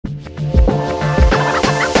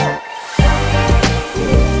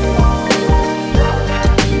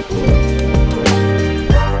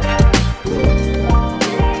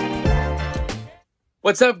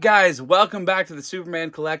What's up, guys? Welcome back to the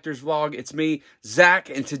Superman Collectors Vlog. It's me, Zach,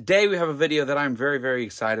 and today we have a video that I'm very, very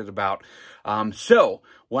excited about. So,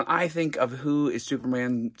 when I think of who is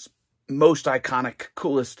Superman's most iconic,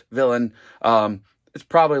 coolest villain, it's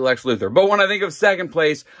probably Lex Luthor. But when I think of second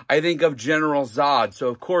place, I think of General Zod. So,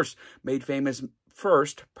 of course, made famous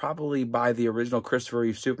first, probably by the original Christopher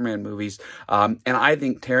Reeve Superman movies. And I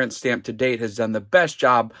think Terence Stamp to date has done the best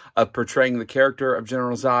job of portraying the character of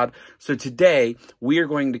General Zod. So today, we are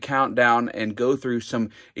going to count down and go through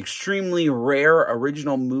some extremely rare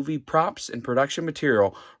original movie props and production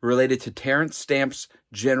material related to Terence Stamp's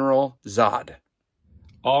General Zod.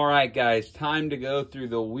 All right, guys, time to go through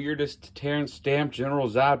the weirdest Terence Stamp General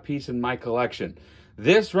Zod piece in my collection.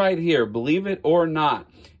 This right here, believe it or not,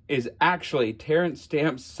 is actually Terence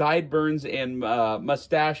Stamp's sideburns and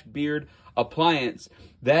mustache beard appliance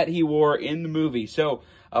that he wore in the movie. So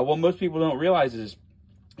what most people don't realize is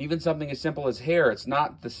even something as simple as hair, it's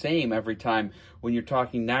not the same every time when you're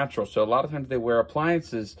talking natural. So a lot of times they wear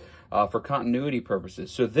appliances for continuity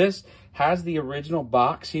purposes. So this has the original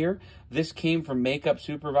box here. This came from makeup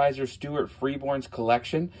supervisor Stuart Freeborn's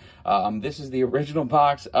collection. This is the original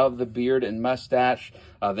box of the beard and mustache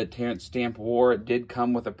that Terence Stamp wore. It did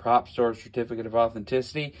come with a Propstore certificate of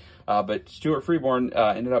authenticity, but Stuart Freeborn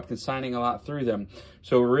ended up consigning a lot through them.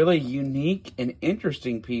 So a really unique and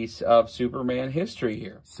interesting piece of Superman history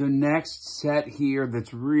here. So next set here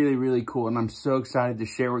that's really, really cool, and I'm so excited to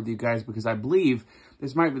share with you guys because I believe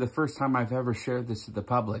this might be the first time I've ever shared this to the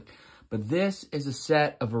public. But this is a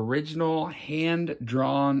set of original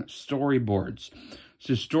hand-drawn storyboards.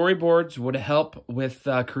 So storyboards would help with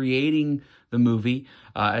creating the movie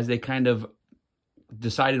as they kind of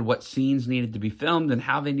decided what scenes needed to be filmed and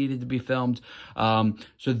how they needed to be filmed.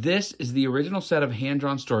 So this is the original set of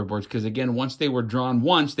hand-drawn storyboards because, again, once they were drawn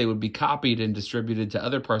once, they would be copied and distributed to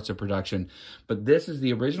other parts of production. But this is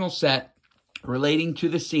the original set relating to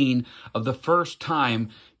the scene of the first time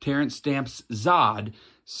Terence Stamp's Zod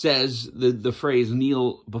says the phrase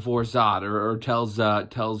kneel before Zod, or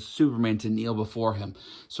tells Superman to kneel before him.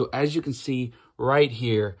 So as you can see right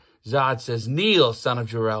here, Zod says, "Kneel, son of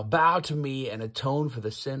Jor-El, bow to me and atone for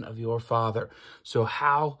the sin of your father." So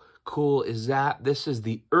how cool is that? This is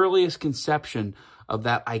the earliest conception of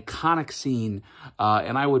that iconic scene,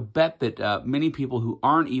 and I would bet that many people who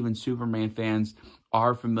aren't even Superman fans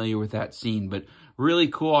are familiar with that scene. But really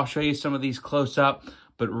cool. I'll show you some of these close up,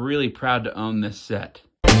 but really proud to own this set.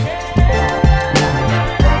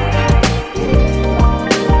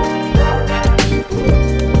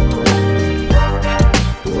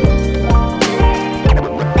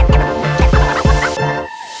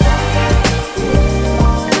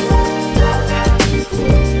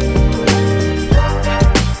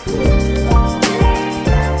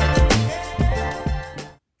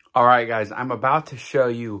 All right, guys, I'm about to show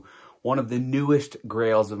you one of the newest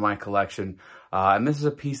grails of my collection. And this is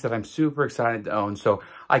a piece that I'm super excited to own. So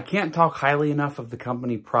I can't talk highly enough of the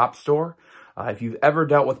company Propstore. If you've ever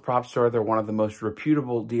dealt with Propstore, they're one of the most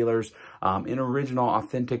reputable dealers in original,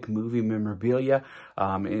 authentic movie memorabilia,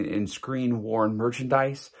 in screen-worn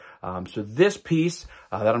merchandise. So this piece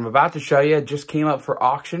that I'm about to show you just came up for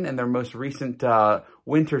auction in their most recent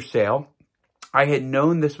winter sale. I had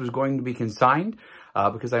known this was going to be consigned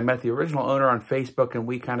because I met the original owner on Facebook and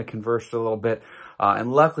we kind of conversed a little bit. And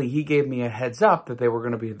luckily, he gave me a heads up that they were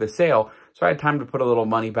going to be at the sale. So I had time to put a little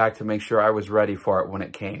money back to make sure I was ready for it when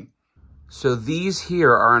it came. So these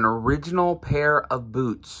here are an original pair of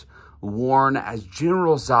boots worn as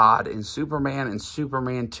General Zod in Superman and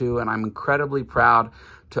Superman 2. And I'm incredibly proud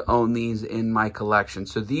to own these in my collection.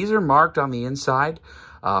 So these are marked on the inside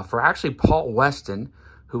for actually Paul Weston,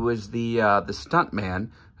 who was the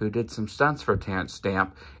stuntman who did some stunts for Terence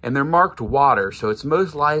Stamp, and they're marked water, so it's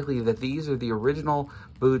most likely that these are the original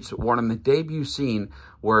boots worn in the debut scene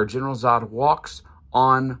where General Zod walks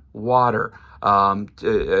on water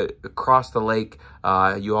across the lake.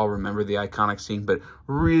 You all remember the iconic scene, but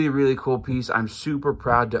really, really cool piece. I'm super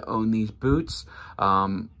proud to own these boots.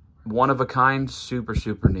 One of a kind, super,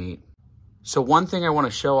 super neat. So one thing I want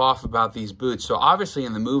to show off about these boots, so obviously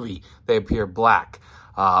in the movie, they appear black.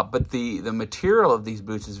 But the material of these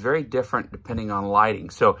boots is very different depending on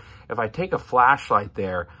lighting. So if I take a flashlight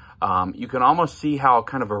there, you can almost see how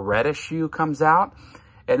kind of a reddish hue comes out.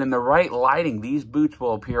 And in the right lighting, these boots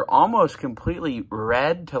will appear almost completely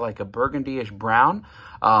red to like a burgundy-ish brown.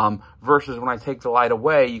 Versus when I take the light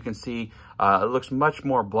away, you can see it looks much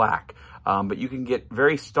more black. But you can get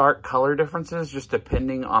very stark color differences just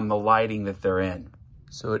depending on the lighting that they're in.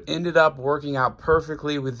 So it ended up working out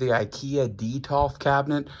perfectly with the IKEA D-Tolf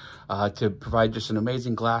cabinet to provide just an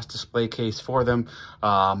amazing glass display case for them.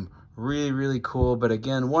 Really, really cool. But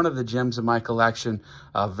again, one of the gems of my collection.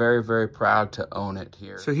 Very, very proud to own it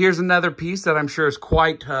here. So here's another piece that I'm sure is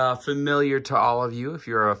quite familiar to all of you if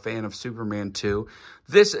you're a fan of Superman 2.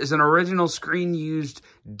 This is an original screen-used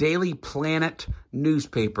Daily Planet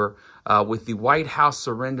newspaper with the White House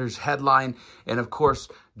Surrenders headline and, of course,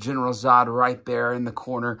 General Zod right there in the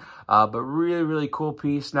corner. But really, really cool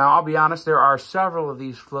piece. Now, I'll be honest, there are several of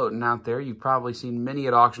these floating out there. You've probably seen many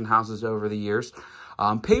at auction houses over the years.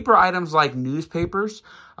 Paper items like newspapers,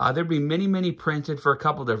 there'd be many, many printed for a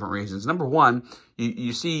couple different reasons. Number one,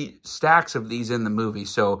 you see stacks of these in the movie,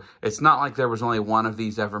 so it's not like there was only one of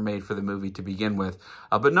these ever made for the movie to begin with.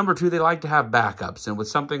 But number two, they like to have backups, and with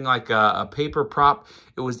something like a paper prop,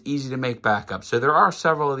 it was easy to make backups. So there are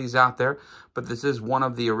several of these out there, but this is one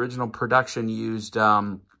of the original production-used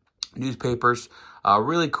newspapers.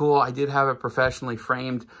 Really cool. I did have it professionally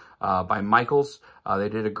framed by Michaels. They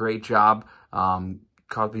did a great job.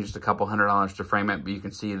 Cost me just a couple $100 to frame it, but you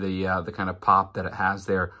can see the kind of pop that it has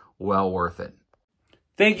there. Well worth it.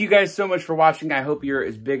 Thank you guys so much for watching. I hope you're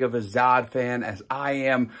as big of a Zod fan as I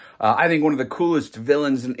am. I think one of the coolest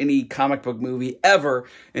villains in any comic book movie ever,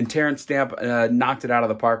 and Terence Stamp knocked it out of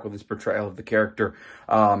the park with his portrayal of the character.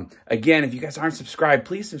 Again, if you guys aren't subscribed,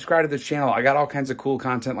 please subscribe to this channel. I got all kinds of cool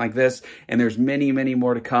content like this, and there's many, many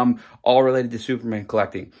more to come, all related to Superman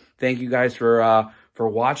collecting. Thank you guys for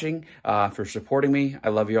watching, for supporting me. I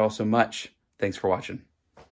love you all so much. Thanks for watching.